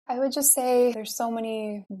I would just say there's so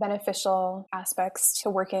many beneficial aspects to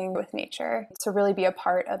working with nature to really be a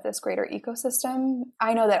part of this greater ecosystem.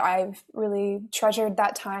 I know that I've really treasured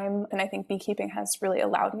that time, and I think beekeeping has really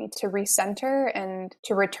allowed me to recenter and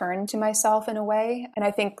to return to myself in a way. And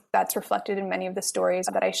I think that's reflected in many of the stories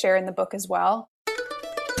that I share in the book as well.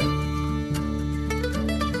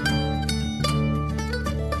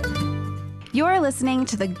 You're listening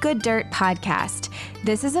to the Good Dirt Podcast.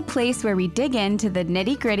 This is a place where we dig into the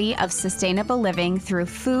nitty-gritty of sustainable living through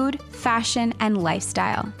food, fashion, and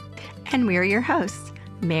lifestyle. And we're your hosts,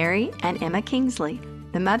 Mary and Emma Kingsley,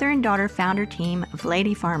 the mother and daughter founder team of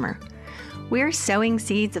Lady Farmer. We're sowing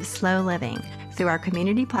seeds of slow living through our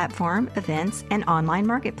community platform, events, and online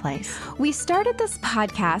marketplace. We started this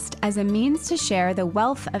podcast as a means to share the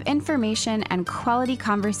wealth of information and quality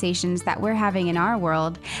conversations that we're having in our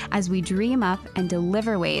world as we dream up and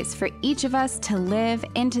deliver ways for each of us to live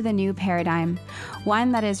into the new paradigm,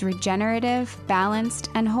 one that is regenerative, balanced,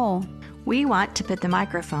 and whole. We want to put the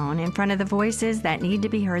microphone in front of the voices that need to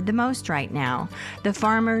be heard the most right now. The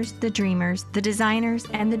farmers, the dreamers, the designers,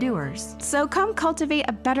 and the doers. So come cultivate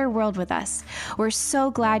a better world with us. We're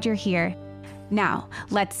so glad you're here. Now,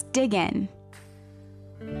 let's dig in.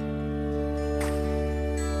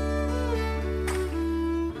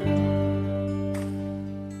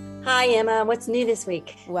 Hi, Emma. What's new this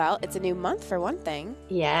week? Well, it's a new month for one thing.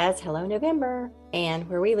 Yes, hello November. And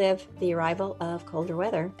where we live, the arrival of colder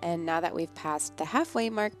weather. And now that we've passed the halfway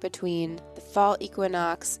mark between the fall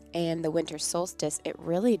equinox and the winter solstice, it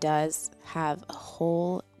really does have a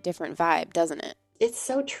whole different vibe, doesn't it? It's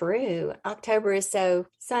so true. October is so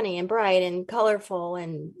sunny and bright and colorful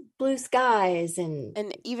and blue skies.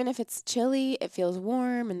 And even if it's chilly, it feels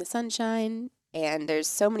warm in the sunshine. And there's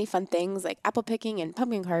so many fun things like apple picking and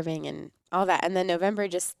pumpkin carving and all that. And then November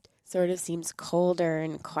just sort of seems colder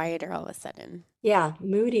and quieter all of a sudden. Yeah,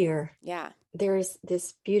 moodier. Yeah. There's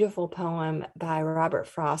this beautiful poem by Robert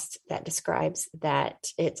Frost that describes that.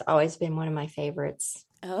 It's always been one of my favorites.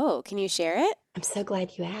 Oh, can you share it? I'm so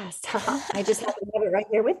glad you asked. I just happen to have it right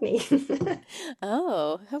here with me.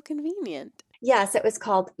 Oh, how convenient. Yes, it was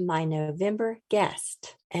called My November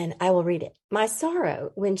Guest, and I will read it. My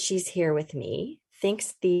sorrow, when she's here with me,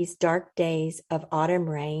 thinks these dark days of autumn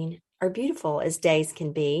rain are beautiful as days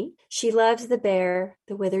can be. She loves the bare,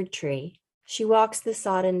 the withered tree. She walks the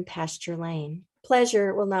sodden pasture lane.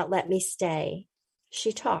 Pleasure will not let me stay.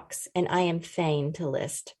 She talks, and I am fain to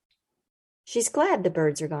list. She's glad the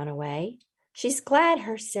birds are gone away. She's glad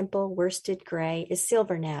her simple worsted gray is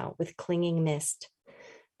silver now with clinging mist.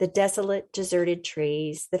 The desolate, deserted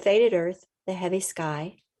trees, the faded earth, the heavy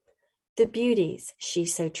sky, the beauties she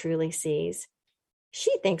so truly sees.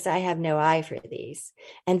 She thinks I have no eye for these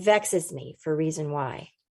and vexes me for reason why.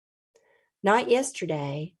 Not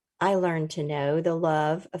yesterday I learned to know the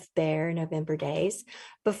love of bare November days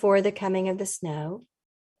before the coming of the snow,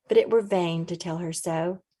 but it were vain to tell her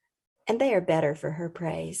so, and they are better for her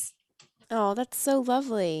praise. Oh, that's so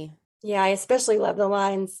lovely. Yeah, I especially love the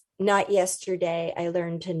lines, not yesterday I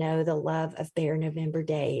learned to know the love of bare November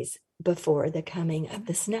days before the coming of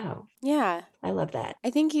the snow. Yeah. I love that. I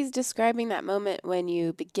think he's describing that moment when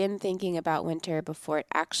you begin thinking about winter before it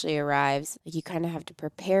actually arrives. Like you kind of have to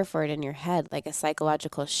prepare for it in your head, like a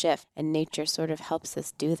psychological shift. And nature sort of helps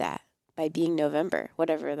us do that by being November,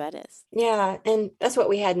 whatever that is. Yeah, and that's what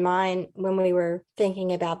we had in mind when we were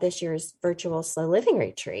thinking about this year's virtual slow living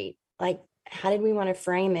retreat. Like, how did we want to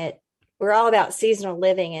frame it? We're all about seasonal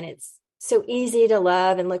living, and it's so easy to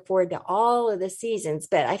love and look forward to all of the seasons.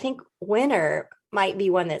 But I think winter might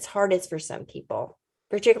be one that's hardest for some people,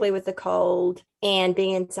 particularly with the cold and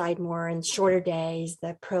being inside more and shorter days,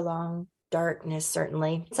 the prolonged darkness,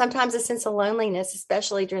 certainly. Sometimes a sense of loneliness,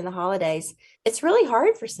 especially during the holidays. It's really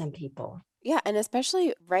hard for some people. Yeah, and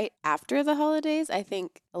especially right after the holidays, I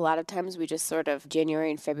think a lot of times we just sort of January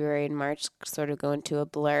and February and March sort of go into a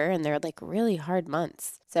blur, and they're like really hard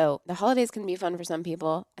months. So the holidays can be fun for some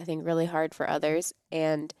people, I think really hard for others,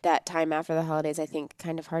 and that time after the holidays, I think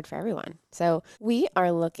kind of hard for everyone. So we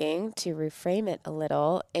are looking to reframe it a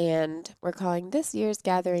little, and we're calling this year's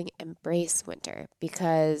gathering Embrace Winter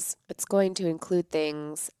because it's going to include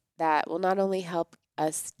things that will not only help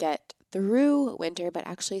us get through winter, but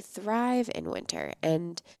actually thrive in winter.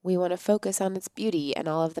 And we want to focus on its beauty and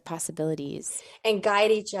all of the possibilities. And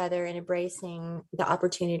guide each other in embracing the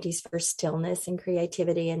opportunities for stillness and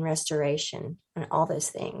creativity and restoration and all those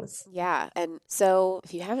things. Yeah. And so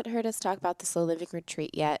if you haven't heard us talk about the Slow Living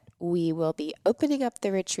Retreat yet, we will be opening up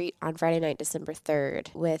the retreat on Friday night, December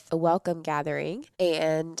 3rd with a welcome gathering.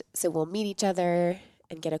 And so we'll meet each other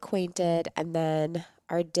and get acquainted. And then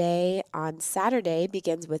Our day on Saturday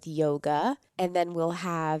begins with yoga, and then we'll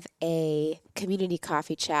have a community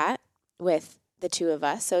coffee chat with the two of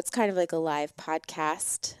us. So it's kind of like a live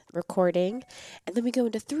podcast recording. And then we go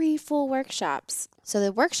into 3 full workshops. So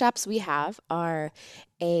the workshops we have are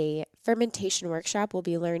a fermentation workshop. We'll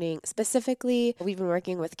be learning specifically, we've been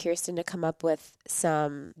working with Kirsten to come up with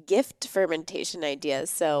some gift fermentation ideas.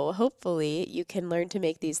 So hopefully you can learn to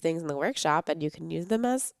make these things in the workshop and you can use them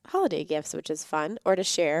as holiday gifts, which is fun, or to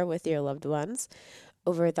share with your loved ones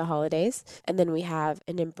over the holidays. And then we have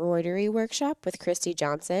an embroidery workshop with Christy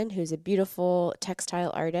Johnson, who's a beautiful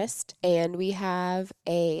textile artist. And we have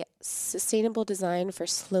a sustainable design for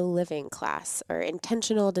slow living class, or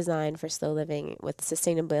intentional design for slow living with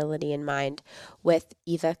sustainability in mind, with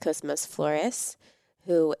Eva Cosmos Flores,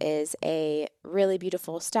 who is a really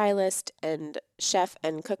beautiful stylist and chef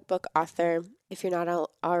and cookbook author. If you're not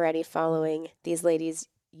already following these ladies,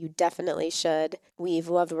 you definitely should. We've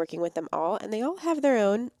loved working with them all, and they all have their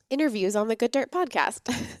own interviews on the Good Dirt podcast.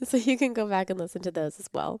 So you can go back and listen to those as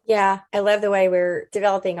well. Yeah, I love the way we're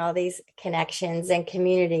developing all these connections and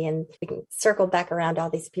community, and we can circle back around all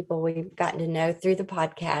these people we've gotten to know through the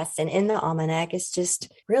podcast and in the almanac. It's just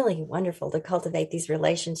really wonderful to cultivate these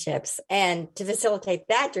relationships. And to facilitate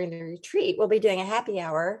that during the retreat, we'll be doing a happy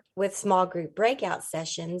hour with small group breakout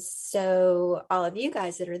sessions. So all of you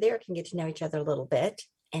guys that are there can get to know each other a little bit.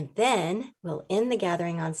 And then we'll end the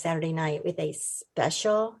gathering on Saturday night with a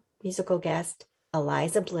special musical guest,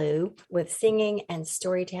 Eliza Blue, with singing and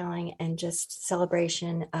storytelling and just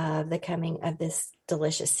celebration of the coming of this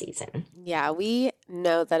delicious season. Yeah, we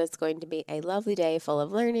know that it's going to be a lovely day full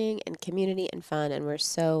of learning and community and fun, and we're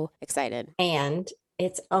so excited. And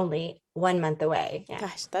it's only 1 month away. Yeah.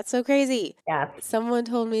 Gosh, that's so crazy. Yeah. Someone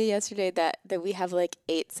told me yesterday that we have like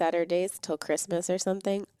 8 Saturdays till Christmas or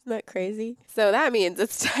something. Isn't that crazy? So that means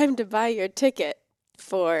it's time to buy your ticket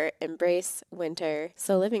for Embrace Winter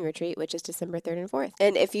Slow Living Retreat, which is December 3rd and 4th.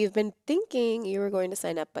 And if you've been thinking you were going to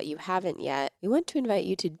sign up, but you haven't yet, we want to invite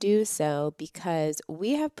you to do so because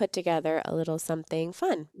we have put together a little something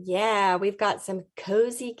fun. Yeah, we've got some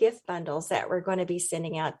cozy gift bundles that we're going to be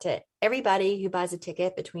sending out to everybody who buys a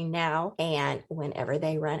ticket between now and whenever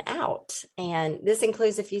they run out. And this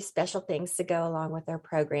includes a few special things to go along with our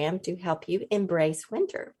program to help you embrace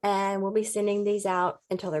winter. And we'll be sending these out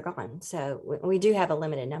until they're gone. So we do have a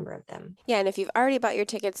limited number of them. Yeah, and if you've already bought your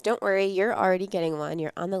tickets, don't worry, you're already getting one.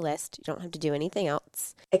 You're on the list. You don't have to do anything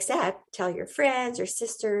else. Except tell your friends, your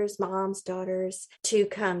sisters, moms, daughters to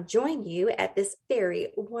come join you at this very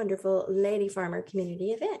wonderful Lady Farmer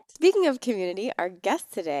community event. Speaking of community, our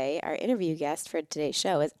guest today, our interview guest for today's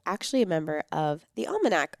show, is actually a member of the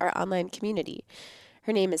Almanac, our online community.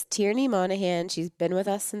 Her name is Tierney Monahan. She's been with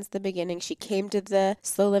us since the beginning. She came to the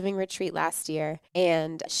Slow Living Retreat last year,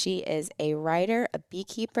 and she is a writer, a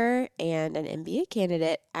beekeeper, and an MBA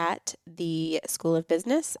candidate at the School of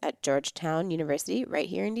Business at Georgetown University right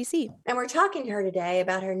here in DC. And we're talking to her today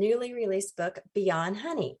about her newly released book, Beyond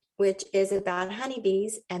Honey, which is about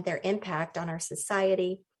honeybees and their impact on our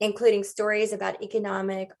society, including stories about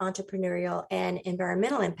economic, entrepreneurial, and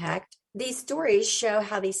environmental impact. These stories show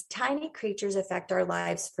how these tiny creatures affect our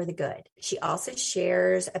lives for the good. She also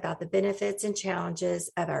shares about the benefits and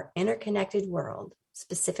challenges of our interconnected world,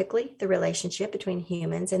 specifically the relationship between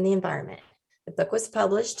humans and the environment. The book was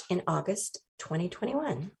published in August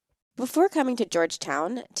 2021. Before coming to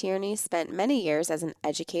Georgetown, Tierney spent many years as an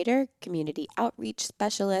educator, community outreach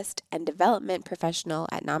specialist, and development professional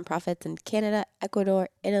at nonprofits in Canada, Ecuador,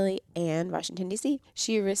 Italy, and Washington, D.C.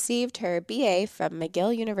 She received her BA from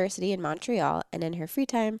McGill University in Montreal, and in her free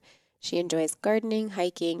time, she enjoys gardening,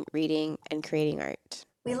 hiking, reading, and creating art.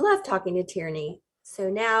 We love talking to Tierney, so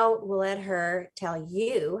now we'll let her tell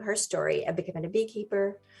you her story of becoming a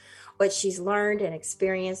beekeeper, what she's learned and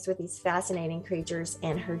experienced with these fascinating creatures,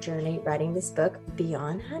 and her journey writing this book,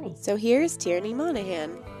 Beyond Honey. So here's Tierney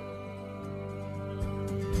Monahan.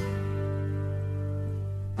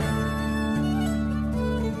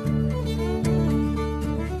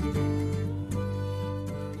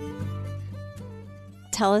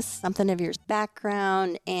 Tell us something of your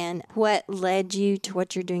background and what led you to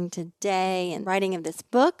what you're doing today and writing of this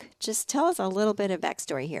book. Just tell us a little bit of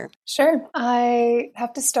backstory here. Sure. I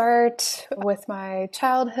have to start with my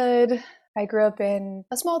childhood. I grew up in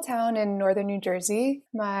a small town in northern New Jersey.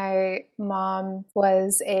 My mom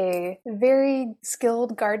was a very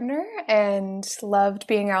skilled gardener and loved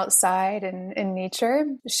being outside and in nature.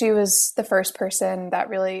 She was the first person that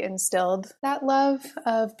really instilled that love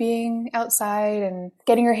of being outside and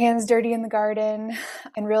getting her hands dirty in the garden.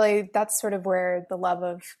 And really, that's sort of where the love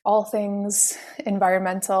of all things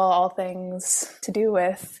environmental, all things to do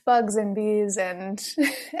with bugs and bees and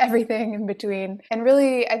everything in between. And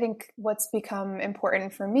really, I think what's become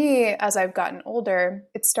important for me as I've gotten older,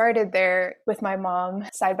 it started there with my mom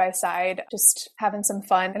side by side, just having some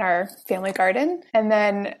fun in our family garden. And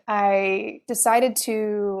then I decided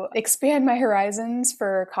to expand my horizons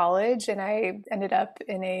for college, and I ended up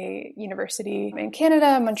in a university in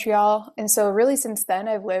Canada, Montreal. And so really since then,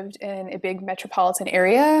 I've lived in a big metropolitan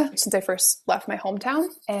area since I first left my hometown.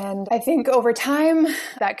 And I think over time,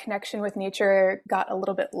 that connection with nature got a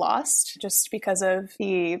little bit lost just because of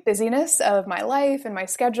the busyness of my life and my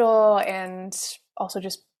schedule, and also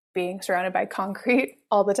just being surrounded by concrete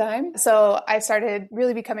all the time. So I started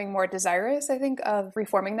really becoming more desirous, I think, of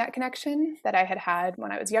reforming that connection that I had had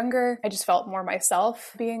when I was younger. I just felt more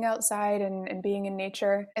myself being outside and being in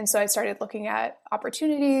nature. And so I started looking at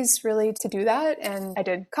opportunities really to do that. And I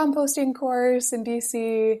did composting course in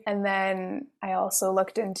DC. And then I also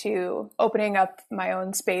looked into opening up my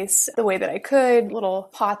own space the way that I could, little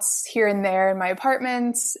pots here and there in my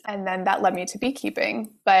apartments. And then that led me to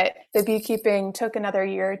beekeeping. But the beekeeping took another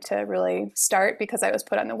year to really start because I was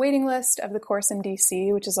put on the waiting list of the course in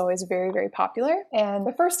DC, which is always very, very popular. And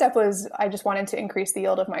the first step was I just wanted to increase the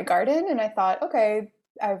yield of my garden. And I thought, okay,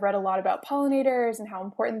 I've read a lot about pollinators and how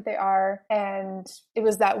important they are. And it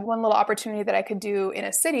was that one little opportunity that I could do in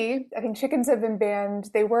a city. I think chickens have been banned.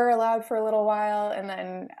 They were allowed for a little while, and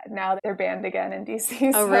then now they're banned again in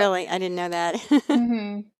DC. Oh, really? I didn't know that.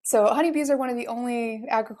 Mm-hmm. So honeybees are one of the only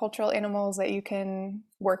agricultural animals that you can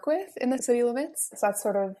work with in the city limits. So that's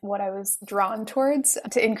sort of what I was drawn towards,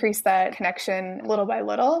 to increase that connection little by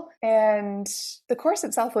little. And the course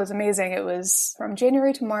itself was amazing. It was from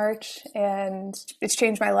January to March, and it's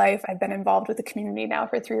changed my life. I've been involved with the community now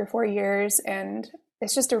for 3 or 4 years, and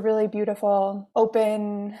it's just a really beautiful,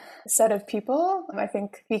 open set of people. I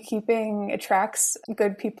think beekeeping attracts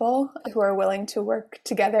good people who are willing to work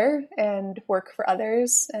together and work for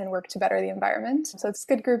others and work to better the environment. So it's a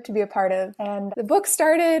good group to be a part of. And the book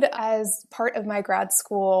started as part of my grad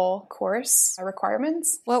school course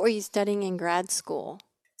requirements. What were you studying in grad school?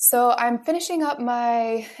 So I'm finishing up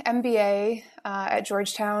my MBA at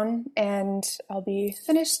Georgetown, and I'll be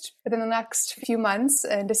finished within the next few months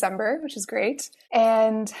in December, which is great.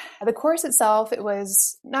 And the course itself, it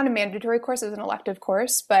was not a mandatory course, it was an elective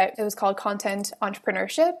course, but it was called Content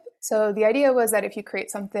Entrepreneurship. So the idea was that if you create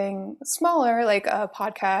something smaller, like a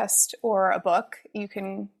podcast or a book, you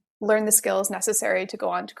can learn the skills necessary to go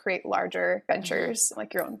on to create larger ventures,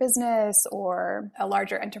 like your own business or a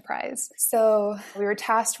larger enterprise. So we were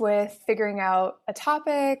tasked with figuring out a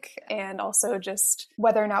topic and also just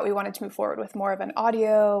whether or not we wanted to move forward with more of an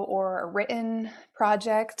audio or a written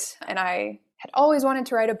project. And I had always wanted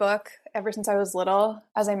to write a book ever since I was little.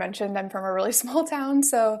 As I mentioned, I'm from a really small town,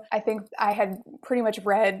 so I think I had pretty much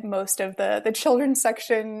read most of the children's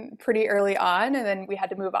section pretty early on, and then we had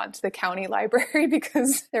to move on to the county library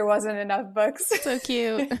because there wasn't enough books. So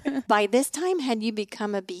cute. By this time, had you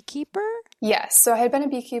become a beekeeper? Yes. So I had been a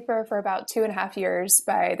beekeeper for about 2.5 years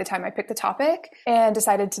by the time I picked the topic, and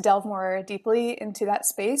decided to delve more deeply into that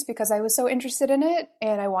space because I was so interested in it,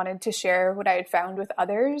 and I wanted to share what I had found with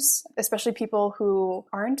others, especially people who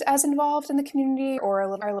aren't as involved in the community or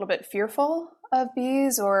are a little bit fearful of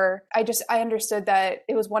bees, or I understood that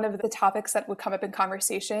it was one of the topics that would come up in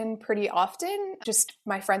conversation pretty often. Just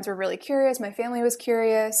my friends were really curious. My family was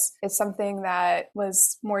curious. It's something that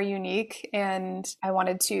was more unique, and I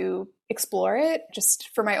wanted to explore it just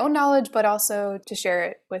for my own knowledge, but also to share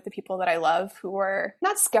it with the people that I love who were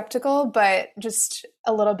not skeptical, but just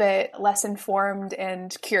a little bit less informed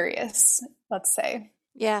and curious, let's say.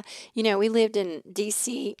 Yeah. We lived in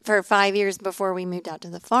DC for 5 years before we moved out to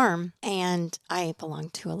the farm, and I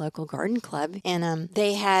belonged to a local garden club, and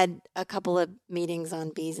they had a couple of meetings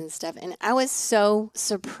on bees and stuff. And I was so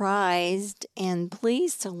surprised and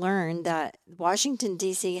pleased to learn that Washington,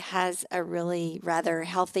 DC has a really rather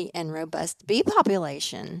healthy and robust bee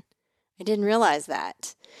population. I didn't realize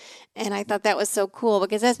that. And I thought that was so cool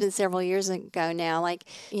because that's been several years ago now,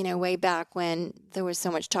 way back when there was so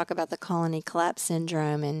much talk about the colony collapse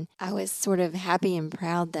syndrome. And I was sort of happy and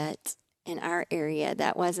proud that in our area,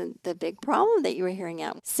 that wasn't the big problem that you were hearing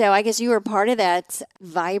out. So I guess you were part of that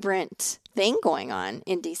vibrant thing going on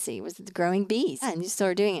in DC, was the growing bees. Yeah, and you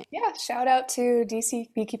started doing it. Yeah, shout out to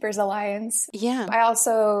DC Beekeepers Alliance. Yeah. I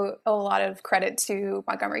also owe a lot of credit to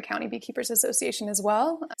Montgomery County Beekeepers Association as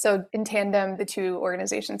well. So in tandem, the two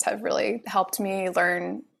organizations have really helped me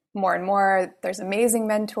learn more and more. There's amazing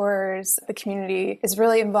mentors. The community is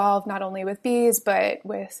really involved not only with bees, but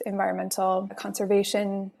with environmental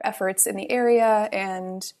conservation efforts in the area,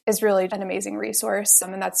 and is really an amazing resource.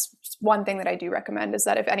 And that's one thing that I do recommend, is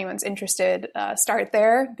that if anyone's interested, start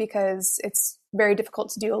there, because it's very difficult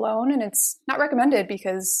to do alone, and it's not recommended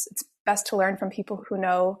because it's best to learn from people who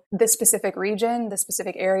know this specific region, the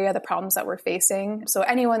specific area, the problems that we're facing. So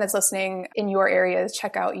anyone that's listening in your areas,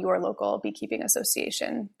 check out your local beekeeping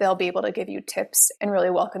association. They'll be able to give you tips and really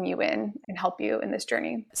welcome you in and help you in this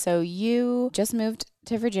journey. So you just moved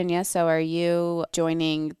to Virginia. So are you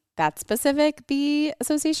joining that specific bee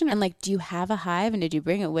association? And like, do you have a hive and did you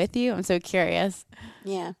bring it with you? I'm so curious.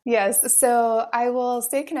 Yeah. Yes. So I will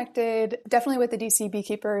stay connected definitely with the DC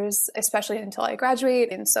beekeepers, especially until I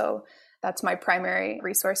graduate. And so that's my primary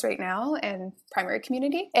resource right now and primary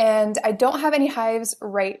community. And I don't have any hives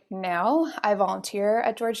right now. I volunteer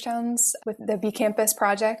at Georgetown's with the Bee Campus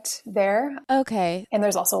project there. Okay. And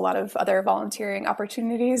there's also a lot of other volunteering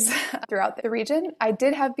opportunities throughout the region. I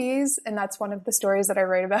did have bees, and that's one of the stories that I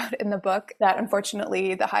write about in the book, that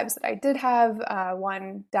unfortunately the hives that I did have,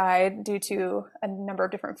 one died due to a number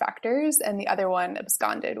of different factors, and the other one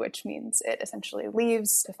absconded, which means it essentially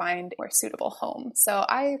leaves to find a more suitable home. So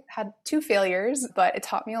I had 2 failures, but it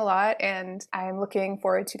taught me a lot, and I'm looking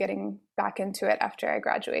forward to getting back into it after I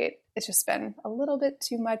graduate. It's just been a little bit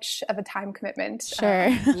too much of a time commitment. Sure.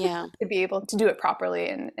 Yeah. To be able to do it properly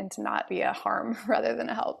and to not be a harm rather than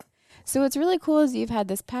a help. So what's really cool is you've had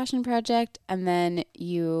this passion project, and then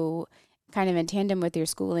you kind of in tandem with your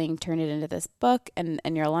schooling turn it into this book, and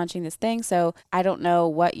you're launching this thing. So I don't know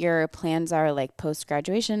what your plans are like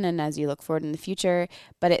post-graduation and as you look forward in the future,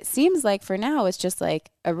 but it seems like for now it's just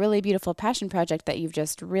like a really beautiful passion project that you've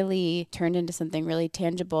just really turned into something really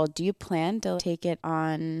tangible. Do you plan to take it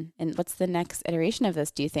on, and what's the next iteration of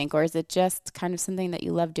this, do you think? Or is it just kind of something that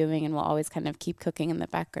you love doing and will always kind of keep cooking in the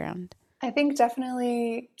background? I think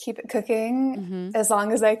definitely keep it cooking as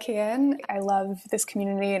long as I can. I love this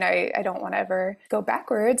community, and I don't want to ever go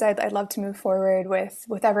backwards. I'd love to move forward with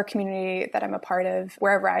whatever community that I'm a part of,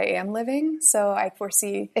 wherever I am living. So I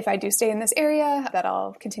foresee, if I do stay in this area, that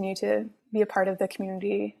I'll continue to be a part of the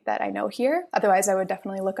community that I know here. Otherwise, I would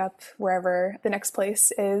definitely look up wherever the next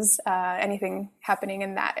place is, anything happening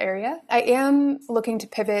in that area. I am looking to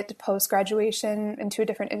pivot post-graduation into a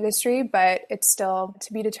different industry, but it's still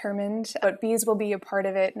to be determined. But bees will be a part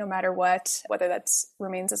of it no matter what, whether that's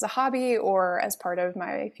remains as a hobby or as part of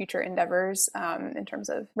my future endeavors in terms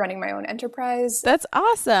of running my own enterprise. That's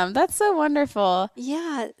awesome. That's so wonderful.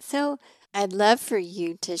 Yeah. So I'd love for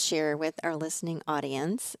you to share with our listening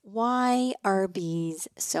audience, why are bees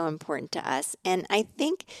so important to us? And I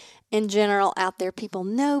think in general out there, people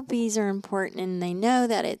know bees are important, and they know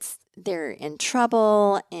that they're in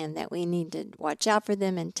trouble and that we need to watch out for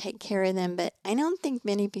them and take care of them. But I don't think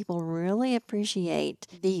many people really appreciate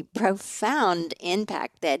the profound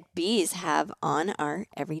impact that bees have on our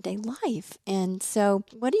everyday life. And so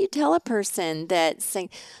what do you tell a person that's saying,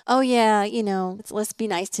 oh yeah, let's be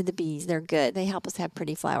nice to the bees. They're good. They help us have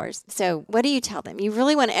pretty flowers. So what do you tell them? You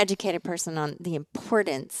really want to educate a person on the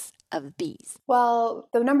importance of bees? Well,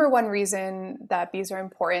 the number one reason that bees are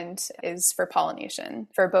important is for pollination,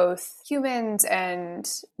 for both humans and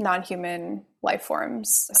non-human life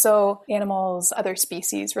forms. So animals, other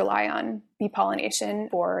species rely on bee pollination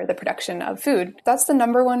for the production of food. That's the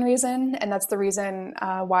number one reason, and that's the reason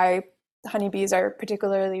why honeybees are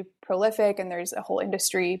particularly prolific, and there's a whole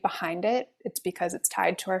industry behind it. It's because it's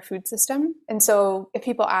tied to our food system. And so if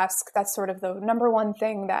people ask, that's sort of the number one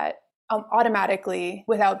thing that automatically,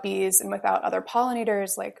 without bees and without other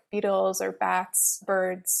pollinators like beetles or bats,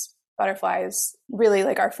 birds, butterflies, really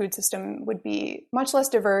like our food system would be much less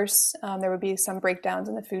diverse. There would be some breakdowns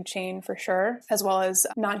in the food chain for sure, as well as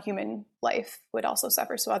non-human life would also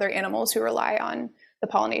suffer. So other animals who rely on the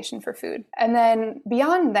pollination for food. And then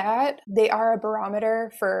beyond that, they are a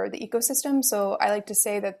barometer for the ecosystem. So I like to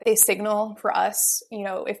say that they signal for us,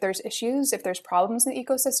 if there's issues, if there's problems in the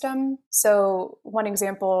ecosystem. So one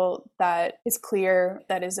example that is clear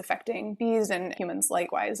that is affecting bees and humans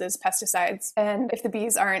likewise is pesticides. And if the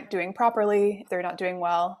bees aren't doing properly, if they're not doing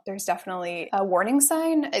well, there's definitely a warning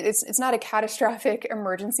sign. It's not a catastrophic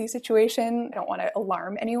emergency situation. I don't want to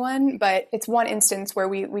alarm anyone, but it's one instance where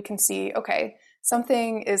we can see, okay,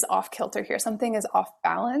 something is off kilter here, something is off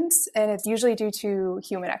balance, and it's usually due to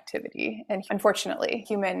human activity and, unfortunately,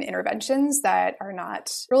 human interventions that are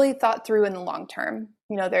not really thought through in the long term.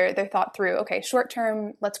 They're thought through, okay, short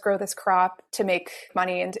term, let's grow this crop to make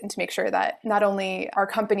money and to make sure that not only our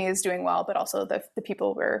company is doing well, but also the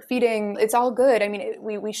people we're feeding. It's all good. I mean,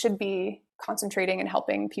 we should be concentrating and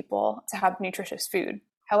helping people to have nutritious food.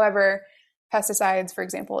 However, pesticides, for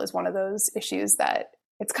example, is one of those issues that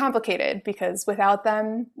it's complicated because without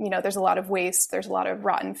them, there's a lot of waste, there's a lot of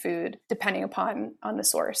rotten food depending upon the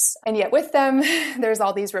source. And yet with them, there's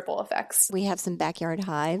all these ripple effects. We have some backyard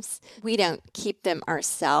hives. We don't keep them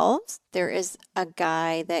ourselves. There is a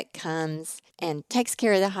guy that comes and takes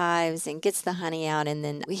care of the hives and gets the honey out, and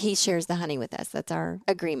then he shares the honey with us. That's our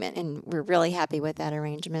agreement, and we're really happy with that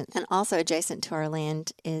arrangement. And also adjacent to our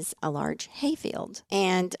land is a large hay field.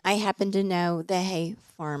 And I happen to know the hay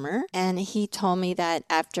farmer, and he told me that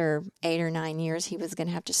after 8 or 9 years, he was going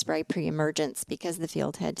to have to spray pre-emergence because the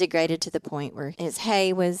field had degraded to the point where his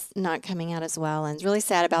hay was not coming out as well. And I was really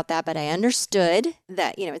sad about that, but I understood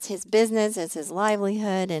that, it's his business, it's his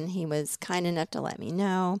livelihood, and he was kind enough to let me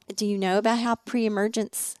know. Do you know about how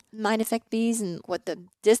pre-emergence might affect bees and what the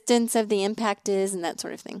distance of the impact is and that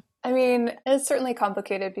sort of thing? I mean, it's certainly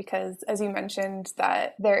complicated because, as you mentioned,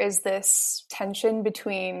 that there is this tension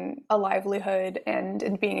between a livelihood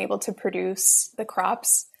and being able to produce the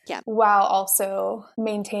crops. Yeah. While also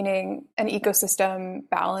maintaining an ecosystem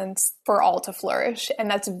balance for all to flourish. And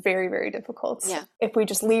that's very, very difficult. Yeah. If we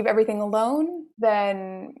just leave everything alone,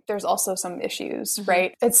 then there's also some issues,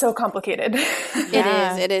 right? It's so complicated.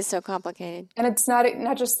 It is so complicated. And it's not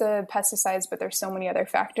just the pesticides, but there's so many other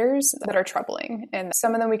factors that are troubling. And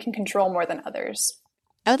some of them we can control more than others.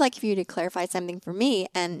 I would like for you to clarify something for me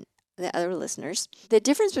and the other listeners. The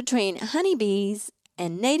difference between honeybees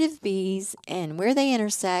and native bees and where they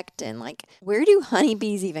intersect and where do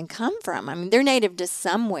honeybees even come from? I mean, they're native to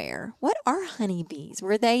somewhere. What are honeybees?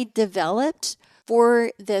 Were they developed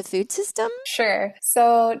for the food system? Sure.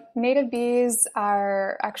 So native bees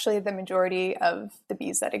are actually the majority of the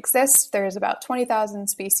bees that exist. There's about 20,000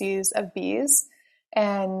 species of bees,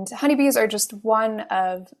 and honeybees are just one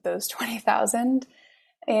of those 20,000.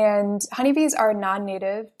 And honeybees are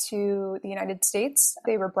non-native to the United States.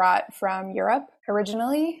 They were brought from Europe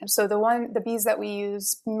originally. So the bees that we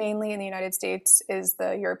use mainly in the United States is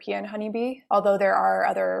the European honeybee, although there are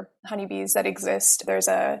other honeybees that exist. There's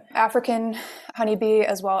a African honeybee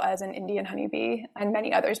as well as an Indian honeybee and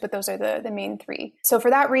many others, but those are the main three. So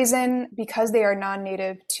for that reason, because they are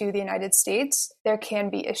non-native to the United States, there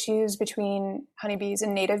can be issues between honeybees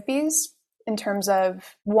and native bees. In terms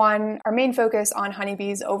of, one, our main focus on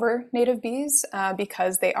honeybees over native bees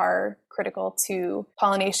because they are critical to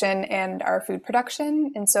pollination and our food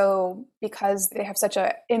production. And so because they have such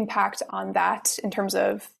an impact on that in terms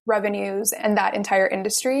of revenues and that entire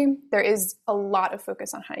industry, there is a lot of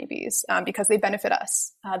focus on honeybees because they benefit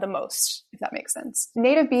us the most, if that makes sense.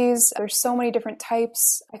 Native bees, there's so many different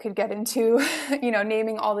types. I could get into,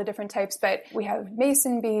 naming all the different types, but we have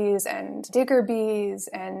mason bees and digger bees,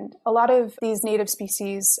 and a lot of these native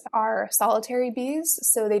species are solitary bees,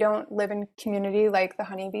 so they don't live in community like the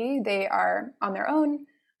honeybee. They are on their own.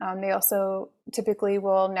 They also typically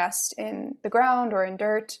will nest in the ground or in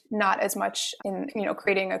dirt, not as much in,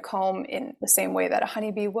 creating a comb in the same way that a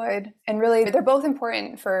honeybee would. And really, they're both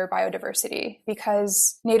important for biodiversity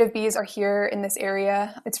because native bees are here in this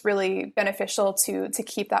area. It's really beneficial to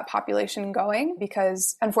keep that population going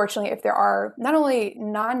because, unfortunately, if there are not only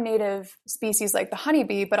non-native species like the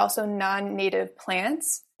honeybee, but also non-native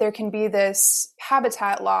plants, there can be this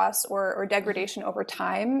habitat loss or degradation over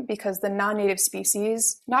time because the non-native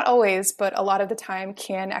species, not always, but a lot of the time,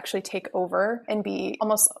 can actually take over and be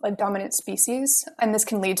almost a dominant species. And this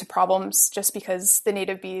can lead to problems just because the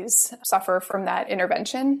native bees suffer from that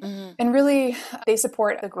intervention. Mm-hmm. And really, they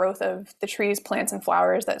support the growth of the trees, plants, and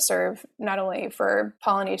flowers that serve not only for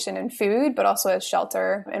pollination and food, but also as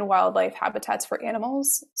shelter and wildlife habitats for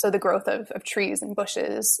animals. So the growth of trees and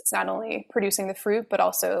bushes, it's not only producing the fruit, but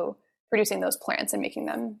also producing those plants and making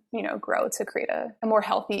them, grow to create a more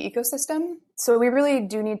healthy ecosystem. So we really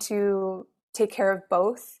do need to take care of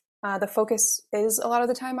both. The focus is a lot of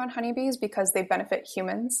the time on honeybees because they benefit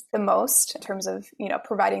humans the most in terms of,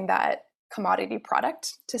 providing that commodity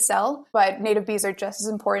product to sell. But native bees are just as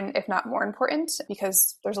important, if not more important,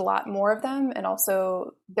 because there's a lot more of them. And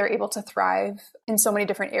also they're able to thrive in so many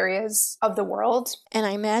different areas of the world. And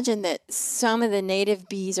I imagine that some of the native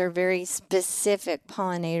bees are very specific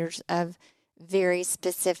pollinators of very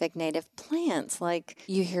specific native plants. Like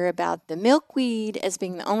you hear about the milkweed as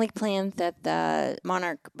being the only plant that the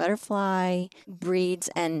monarch butterfly breeds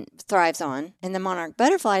and thrives on. And the monarch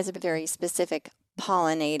butterfly is a very specific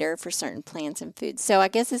pollinator for certain plants and foods. So I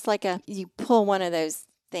guess it's like you pull one of those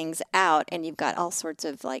things out and you've got all sorts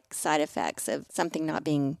of like side effects of something not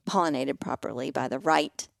being pollinated properly by the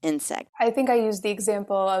right insect. I think I used the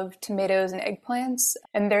example of tomatoes and eggplants,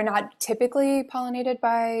 and they're not typically pollinated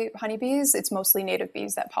by honeybees. It's mostly native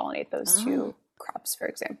bees that pollinate those two crops, for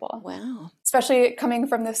example. Wow. Especially coming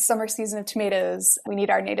from this summer season of tomatoes, we need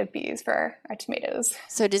our native bees for our tomatoes.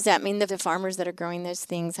 So does that mean that the farmers that are growing those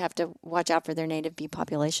things have to watch out for their native bee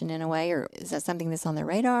population in a way, or is that something that's on their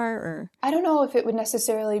radar? Or I don't know if it would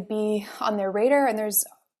necessarily be on their radar, and there's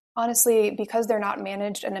honestly, because they're not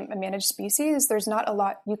managed and a managed species, there's not a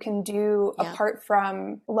lot you can do apart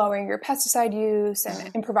from lowering your pesticide use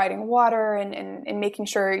and providing water and making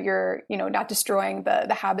sure you're, not destroying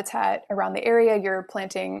the habitat around the area. You're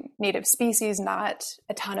planting native species, not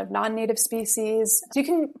a ton of non-native species. So you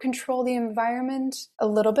can control the environment a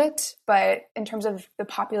little bit, but in terms of the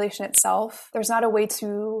population itself, there's not a way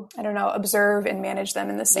to, observe and manage them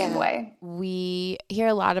in the same way. We hear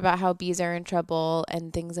a lot about how bees are in trouble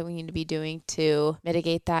and things that we need to be doing to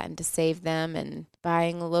mitigate that and to save them, and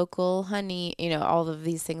buying local honey, all of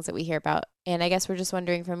these things that we hear about. And I guess we're just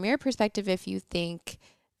wondering from your perspective if you think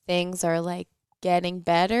things are like getting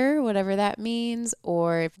better, whatever that means,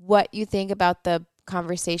 or what you think about the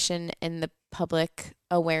conversation and the public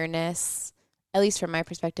awareness. At least from my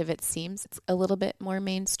perspective, it seems it's a little bit more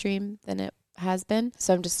mainstream than it has been.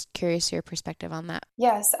 So I'm just curious your perspective on that.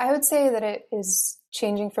 Yes, I would say that it is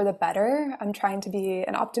changing for the better. I'm trying to be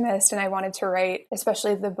an optimist, and I wanted to write,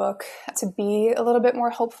 especially the book, to be a little bit more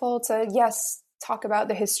hopeful, to, yes, talk about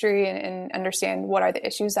the history and understand what are the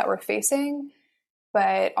issues that we're facing,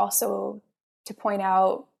 but also to point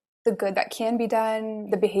out the good that can be done,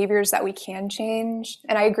 the behaviors that we can change.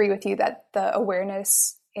 And I agree with you that the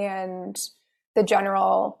awareness and the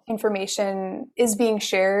general information is being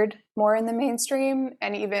shared more in the mainstream.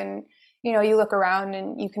 And even, you look around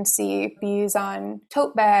and you can see bees on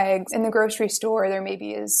tote bags in the grocery store. There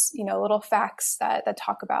maybe is, little facts that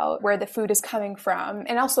talk about where the food is coming from.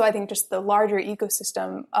 And also, I think just the larger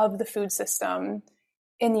ecosystem of the food system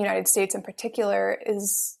in the United States in particular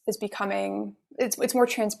is becoming, it's more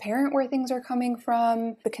transparent where things are coming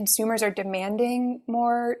from. The consumers are demanding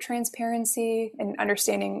more transparency and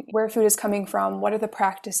understanding where food is coming from, what are the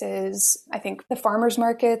practices. I think the farmers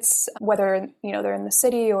markets, whether they're in the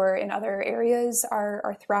city or in other areas,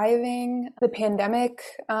 are thriving. The pandemic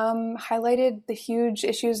highlighted the huge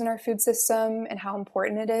issues in our food system and how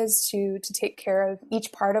important it is to take care of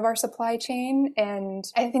each part of our supply chain. And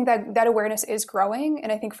I think that awareness is growing.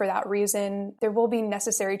 And I think for that reason, there will be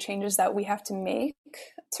necessary changes that we have to make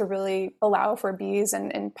to really allow for bees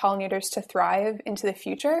and pollinators to thrive into the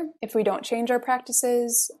future. If we don't change our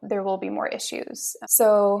practices, there will be more issues.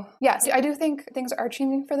 So yes, I do think things are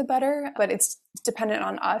changing for the better, but it's dependent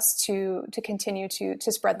on us to continue to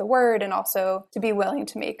spread the word and also to be willing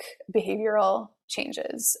to make behavioral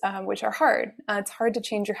changes, which are hard. It's hard to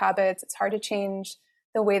change your habits. It's hard to change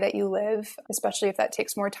the way that you live, especially if that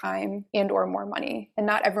takes more time and or more money. And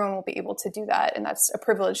not everyone will be able to do that. And that's a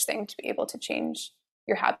privileged thing to be able to change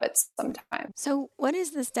your habits sometimes. So what is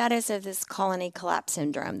the status of this colony collapse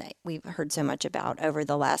syndrome that we've heard so much about over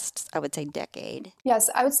the last, I would say, decade? Yes,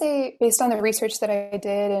 I would say based on the research that I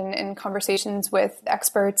did and conversations with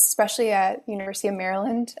experts, especially at University of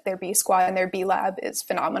Maryland, their bee squad and their bee lab is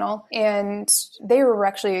phenomenal. And they're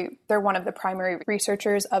one of the primary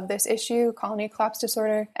researchers of this issue, colony collapse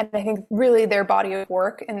disorder. And I think really their body of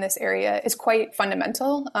work in this area is quite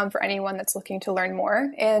fundamental for anyone that's looking to learn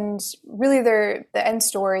more. And really the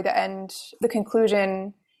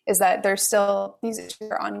conclusion is that these issues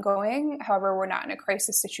are ongoing. However, we're not in a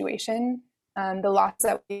crisis situation. The losses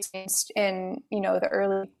that we experienced in, the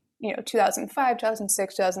early, 2005,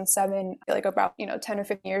 2006, 2007, like about, 10 or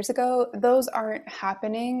 15 years ago, those aren't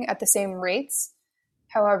happening at the same rates.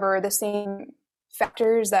 However, the same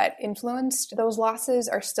factors that influenced those losses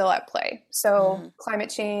are still at play. So climate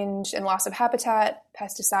change and loss of habitat,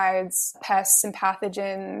 pesticides, pests and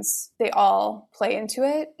pathogens, they all play into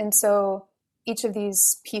it. And so each of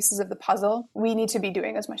these pieces of the puzzle, we need to be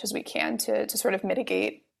doing as much as we can to sort of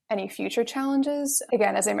mitigate any future challenges.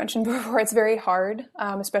 Again, as I mentioned before, it's very hard,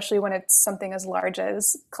 especially when it's something as large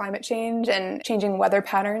as climate change and changing weather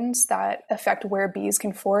patterns that affect where bees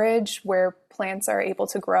can forage, where plants are able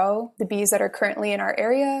to grow. The bees that are currently in our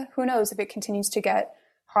area, who knows if it continues to get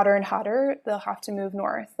hotter and hotter, they'll have to move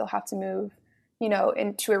north. They'll have to move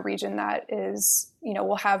into a region that is,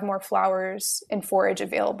 will have more flowers and forage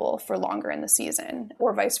available for longer in the season,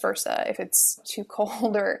 or vice versa if it's too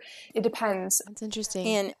cold, or it depends. That's interesting.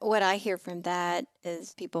 And what I hear from that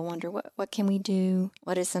is people wonder, what can we do?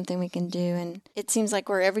 What is something we can do? And it seems like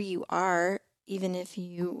wherever you are, even if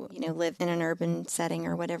you live in an urban setting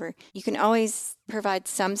or whatever, you can always provide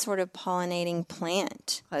some sort of pollinating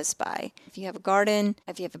plant close by. If you have a garden,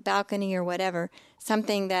 if you have a balcony or whatever,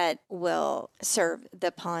 something that will serve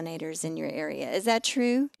the pollinators in your area. Is that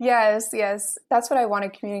true? Yes. That's what I want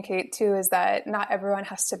to communicate too, is that not everyone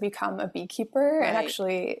has to become a beekeeper. Right. And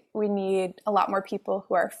actually, we need a lot more people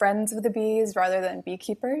who are friends of the bees rather than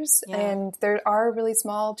beekeepers. Yeah. And there are really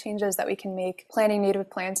small changes that we can make. Planting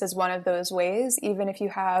native plants is one of those ways, even if you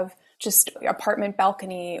have just apartment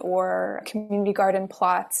balcony or community garden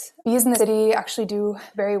plots. Bees in the city actually do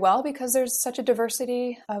very well because there's such a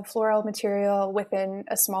diversity of floral material within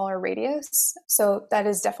a smaller radius. So that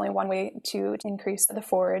is definitely one way to increase the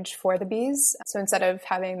forage for the bees. So instead of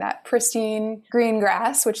having that pristine green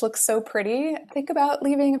grass, which looks so pretty, think about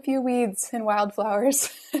leaving a few weeds and wildflowers,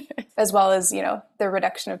 as well as, the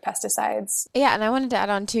reduction of pesticides. Yeah, and I wanted to add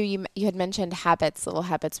on too, you had mentioned little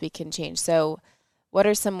habits we can change. So what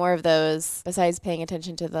are some more of those besides paying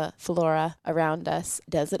attention to the flora around us?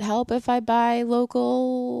 Does it help if I buy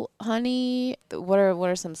local honey? What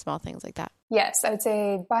are some small things like that? Yes, I would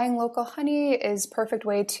say buying local honey is a perfect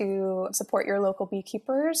way to support your local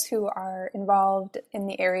beekeepers who are involved in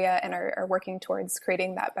the area and are working towards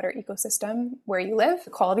creating that better ecosystem where you live. The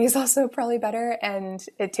quality is also probably better and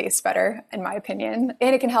it tastes better, in my opinion.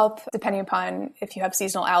 And it can help depending upon if you have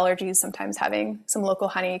seasonal allergies. Sometimes having some local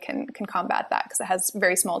honey can combat that because it has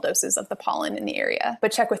very small doses of the pollen in the area.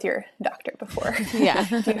 But check with your doctor before. Yeah,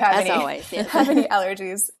 if you have have any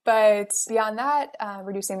allergies. But beyond that,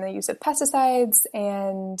 reducing the use of pesticides,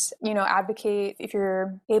 and, advocate if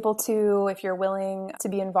you're able to, if you're willing to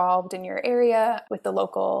be involved in your area with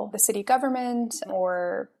the city government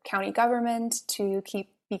or county government to keep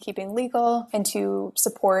beekeeping legal and to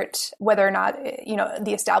support whether or not,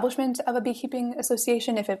 the establishment of a beekeeping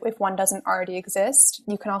association, if one doesn't already exist.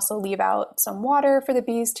 You can also leave out some water for the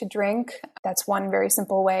bees to drink. That's one very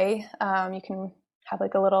simple way. You can have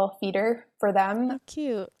like a little feeder for them. How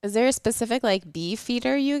cute. Is there a specific bee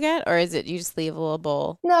feeder you get, or is it you just leave a little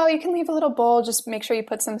bowl? No, you can leave a little bowl. Just make sure you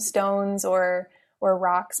put some stones or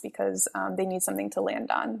rocks because they need something to land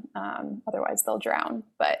on. Otherwise they'll drown.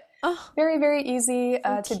 But very, very easy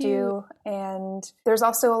to do. And there's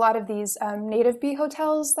also a lot of these native bee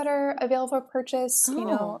hotels that are available for purchase,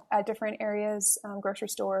 at different areas, grocery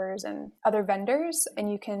stores and other vendors. And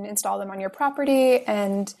you can install them on your property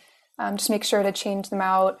and just make sure to change them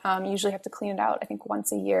out. You usually have to clean it out, I think,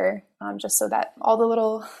 once a year, just so that all the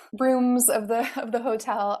little rooms of the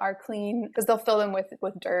hotel are clean, because they'll fill them with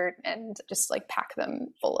dirt and just pack them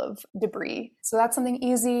full of debris. So that's something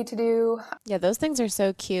easy to do. Yeah, those things are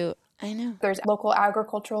so cute. I know. There's local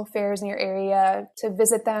agricultural fairs in your area to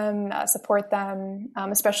visit them, support them,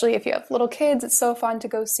 especially if you have little kids. It's so fun to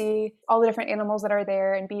go see all the different animals that are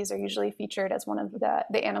there, and bees are usually featured as one of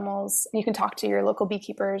the animals. You can talk to your local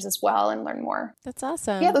beekeepers as well and learn more. That's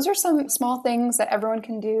awesome. Yeah, those are some small things that everyone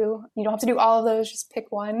can do. You don't have to do all of those, just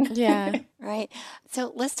pick one. Yeah. Right.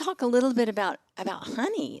 So let's talk a little bit about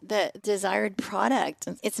honey, the desired product.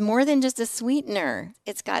 It's more than just a sweetener.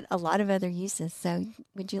 It's got a lot of other uses. So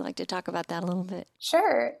would you like to talk about that a little bit?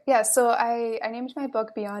 Sure. Yeah. So I named my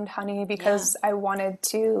book Beyond Honey because I wanted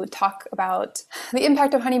to talk about the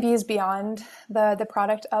impact of honeybees beyond the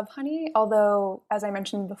product of honey. Although, as I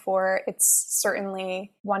mentioned before, it's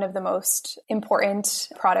certainly one of the most important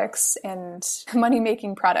products and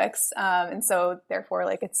money-making products. And so therefore,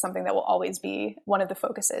 it's something that will always be one of the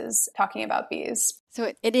focuses talking about bees.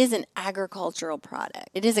 So it is an agricultural product.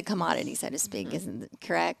 It is a commodity, so to speak, isn't it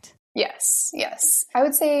correct? Yes. I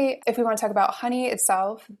would say if we want to talk about honey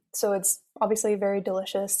itself, so it's obviously very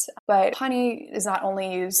delicious, but honey is not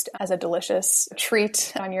only used as a delicious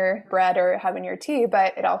treat on your bread or have in your tea,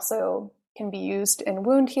 but it also can be used in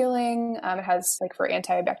wound healing. It has for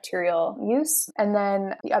antibacterial use. And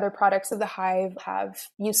then the other products of the hive have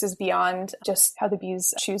uses beyond just how the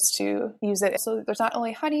bees choose to use it. So there's not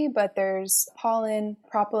only honey, but there's pollen,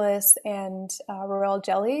 propolis, and royal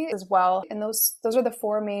jelly as well. And those are the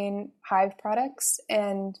four main hive products.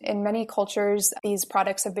 And in many cultures, these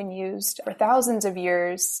products have been used for thousands of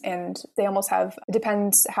years, and they almost have, it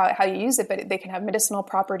depends how you use it, but they can have medicinal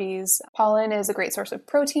properties. Pollen is a great source of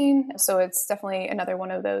protein, so it's definitely another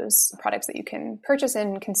one of those products that you can purchase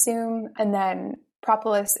and consume. And then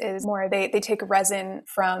Propolis is more, they take resin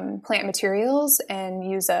from plant materials and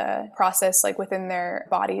use a process like within their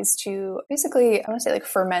bodies to basically, I want to say like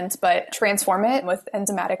ferment, but transform it with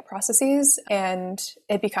enzymatic processes. And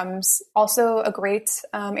it becomes also a great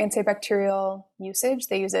antibacterial usage.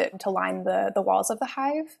 They use it to line the walls of the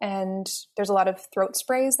hive. And there's a lot of throat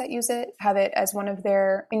sprays that use it, have it as one of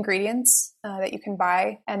their ingredients that you can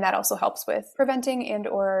buy. And that also helps with preventing and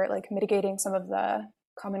or like mitigating some of the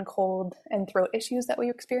common cold and throat issues that we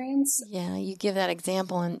experience. Yeah, you give that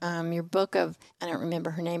example in your book of, I don't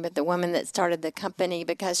remember her name, but the woman that started the company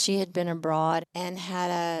because she had been abroad and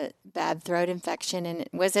had a bad throat infection. And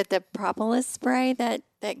was it the propolis spray that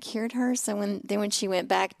cured her? So when she went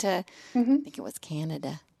back to, I think it was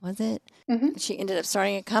Canada, was it? She ended up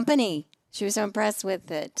starting a company. She was so impressed with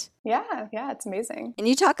it. Yeah, it's amazing. And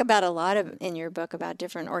you talk about a lot in your book about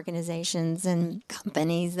different organizations and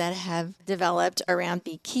companies that have developed around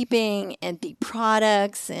beekeeping and bee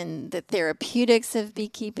products and the therapeutics of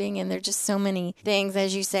beekeeping. And there are just so many things,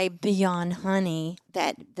 as you say, beyond honey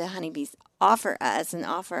that the honeybees offer us and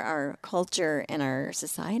offer our culture and our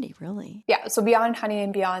society, really. Yeah, so beyond honey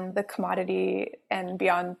and beyond the commodity and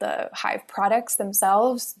beyond the hive products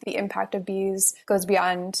themselves, the impact of bees goes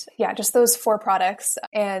beyond, just those 4 products.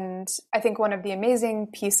 And I think one of the amazing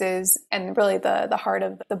pieces and really the heart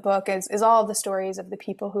of the book is all of the stories of the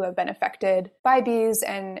people who have been affected by bees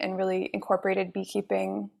and really incorporated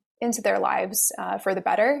beekeeping into their lives for the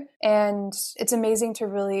better. And it's amazing to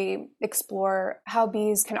really explore how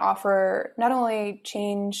bees can offer not only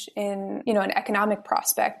change in, an economic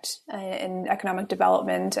prospect in economic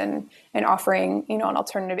development and offering, an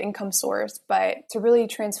alternative income source, but to really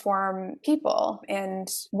transform people. And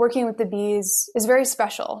working with the bees is very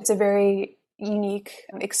special. It's a very unique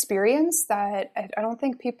experience that I don't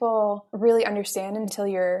think people really understand until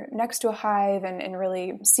you're next to a hive and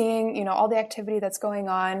really seeing, all the activity that's going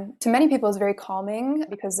on. To many people, it's very calming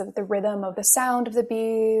because of the rhythm of the sound of the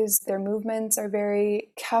bees. Their movements are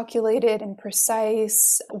very calculated and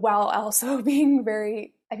precise while also being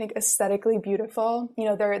very, I think, aesthetically beautiful.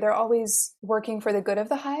 They're always working for the good of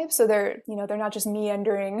the hive. So they're not just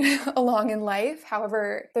meandering along in life.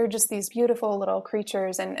 However, they're just these beautiful little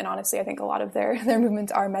creatures. And honestly, I think a lot of their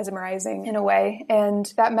movements are mesmerizing in a way.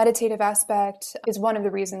 And that meditative aspect is one of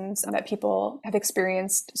the reasons that people have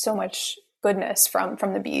experienced so much goodness from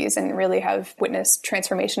the bees and really have witnessed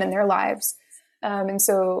transformation in their lives. And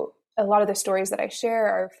so a lot of the stories that I share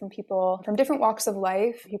are from people from different walks of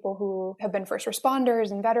life, people who have been first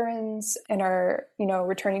responders and veterans and are,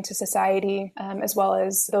 returning to society, as well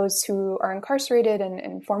as those who are incarcerated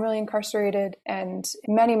and formerly incarcerated, and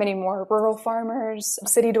many, many more rural farmers,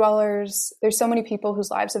 city dwellers. There's so many people whose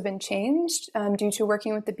lives have been changed due to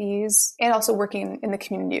working with the bees and also working in the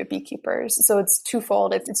community of beekeepers. So it's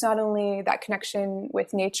twofold. It's not only that connection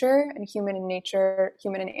with nature and nature,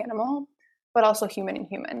 human and animal, but also human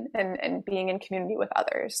and being in community with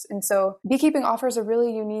others. And so beekeeping offers a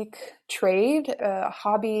really unique trade, a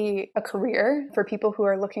hobby, a career for people who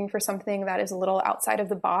are looking for something that is a little outside of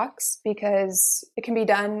the box because it can be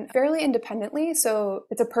done fairly independently. So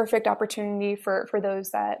it's a perfect opportunity for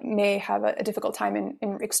those that may have a difficult time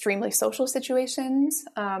in extremely social situations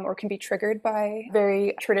or can be triggered by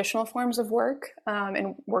very traditional forms of work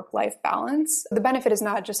and work-life balance. The benefit is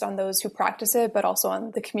not just on those who practice it, but also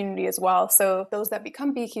on the community as well. So those that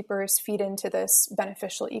become beekeepers feed into this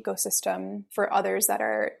beneficial ecosystem for others that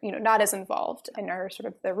are, not as involved and are sort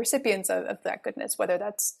of the recipients of that goodness, whether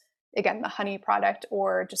that's, again, the honey product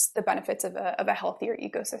or just the benefits of a healthier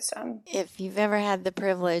ecosystem. If you've ever had the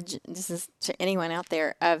privilege, this is to anyone out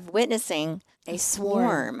there, of witnessing a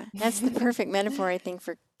swarm, that's the perfect metaphor, I think,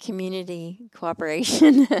 for community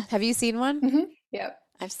cooperation. Have you seen one? Mm-hmm. Yeah.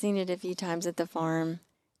 I've seen it a few times at the farm.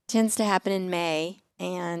 It tends to happen in May.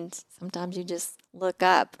 And sometimes you just look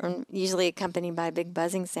up, usually accompanied by a big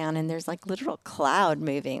buzzing sound, and there's like literal cloud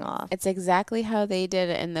moving off. It's exactly how they did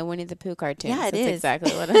it in the Winnie the Pooh cartoon. Yeah, it That's is.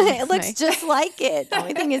 Exactly what it looks just like it. The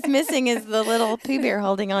only thing it's missing is the little Pooh Bear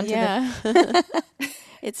holding on to the...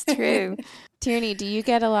 It's true. Tierney, do you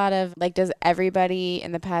get a lot of, does everybody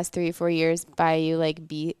in the past 3-4 years buy you,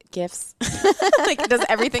 bee gifts? Does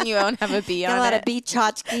everything you own have a bee on it? Got a lot of bee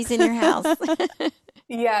tchotchkes in your house.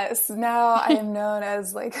 Yes, now I am known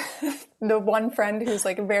as the one friend who's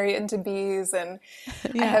very into bees, and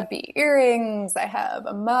I have bee earrings, I have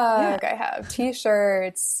a mug, I have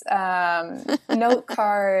t-shirts, note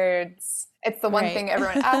cards. It's the one thing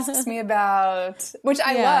everyone asks me about, which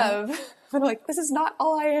I love. I'm this is not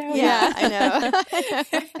all I am. Yeah, I know.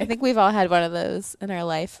 I think we've all had one of those in our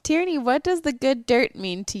life. Tierney, what does the good dirt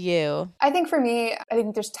mean to you? I think for me,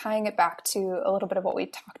 just tying it back to a little bit of what we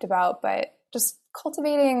talked about, but just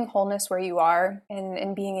cultivating wholeness where you are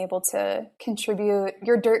and being able to contribute.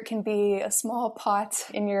 Your dirt can be a small pot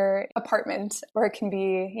in your apartment, or it can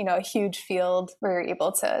be, a huge field where you're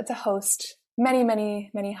able to host many,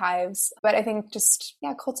 many, many hives. But I think just,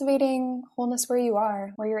 cultivating wholeness where you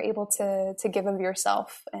are, where you're able to give of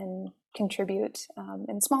yourself and contribute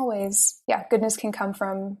in small ways. Yeah, goodness can come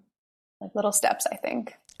from like little steps, I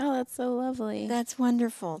think. Oh, that's so lovely. That's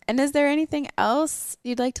wonderful. And is there anything else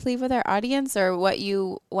you'd like to leave with our audience, or what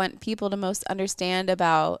you want people to most understand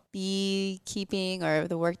about beekeeping or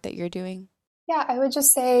the work that you're doing? Yeah, I would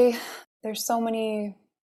just say there's so many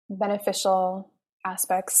beneficial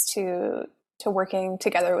aspects to working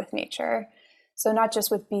together with nature. So not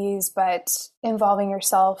just with bees, but involving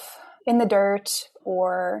yourself in the dirt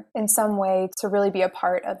or in some way to really be a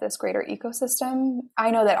part of this greater ecosystem.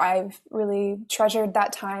 I know that I've really treasured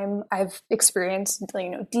that time. I've experienced,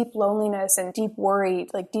 deep loneliness and deep worry,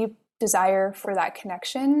 like deep desire for that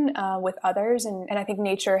connection with others. And I think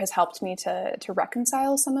nature has helped me to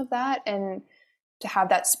reconcile some of that and to have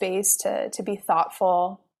that space to be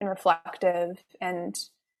thoughtful and reflective and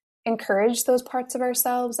encourage those parts of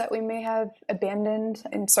ourselves that we may have abandoned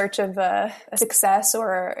in search of a success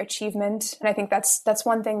or achievement. And I think that's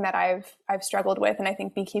one thing that I've struggled with. And I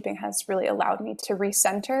think beekeeping has really allowed me to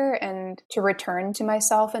recenter and to return to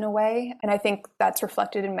myself in a way. And I think that's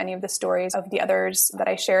reflected in many of the stories of the others that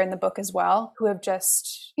I share in the book as well, who have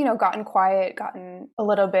just, gotten quiet, gotten a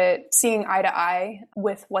little bit seeing eye to eye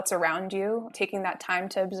with what's around you, taking that time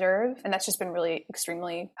to observe. And that's just been really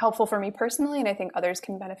extremely helpful for me personally. And I think others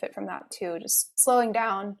can benefit from that too, just slowing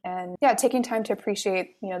down and taking time to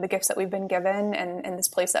appreciate, the gifts that we've been given and this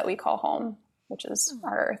place that we call home, which is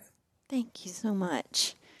our earth. Thank you so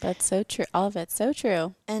much. That's so true. All of it's so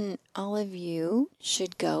true. And all of you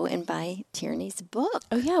should go and buy Tierney's book.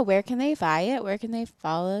 Oh, yeah. Where can they buy it? Where can they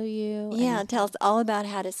follow you? Yeah, tell us all about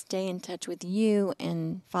how to stay in touch with you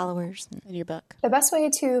and followers and your book. The best way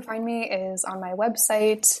to find me is on my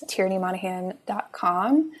website,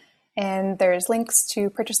 tierneymonahan.com. And there's links to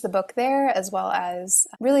purchase the book there, as well as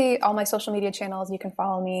really all my social media channels. You can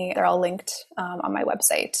follow me. They're all linked on my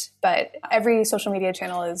website. But every social media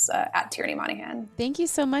channel is at Tierney Monahan. Thank you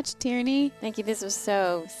so much, Tierney. Thank you. This was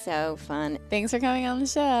so, so fun. Thanks for coming on the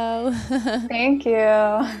show. Thank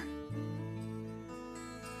you.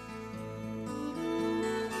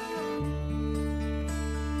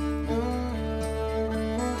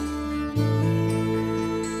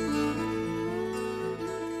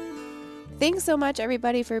 Thanks so much,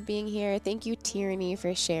 everybody, for being here. Thank you, Tierney,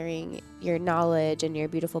 for sharing your knowledge and your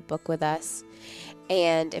beautiful book with us.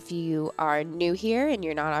 And if you are new here and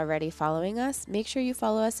you're not already following us, make sure you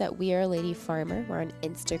follow us at We Are Lady Farmer. We're on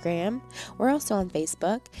Instagram. We're also on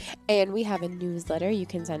Facebook. And we have a newsletter you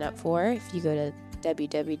can sign up for if you go to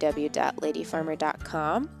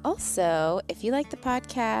www.ladyfarmer.com. Also, if you like the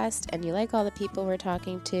podcast and you like all the people we're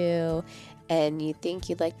talking to, and you think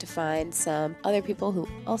you'd like to find some other people who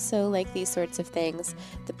also like these sorts of things,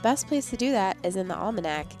 the best place to do that is in the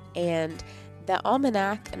Almanac. And the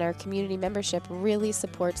Almanac and our community membership really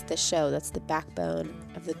supports the show. That's the backbone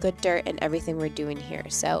of the Good Dirt and everything we're doing here.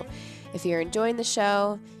 So if you're enjoying the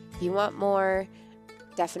show, if you want more,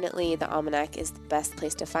 definitely the Almanac is the best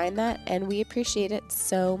place to find that. And we appreciate it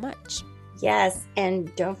so much. Yes,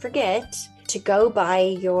 and don't forget to go buy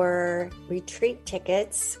your retreat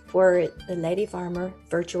tickets for the Lady Farmer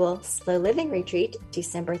Virtual Slow Living Retreat,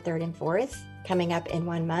 December 3rd and 4th, coming up in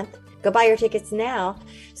 1 month. Go buy your tickets now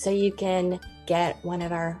so you can get one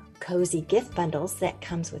of our cozy gift bundles that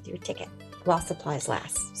comes with your ticket while supplies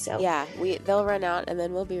last. So yeah, they'll run out and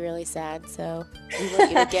then we'll be really sad. So we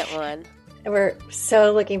want you to get one. We're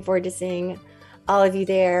so looking forward to seeing all of you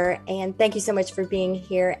there. And thank you so much for being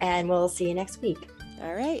here, and we'll see you next week.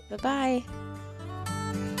 All right. Bye-bye.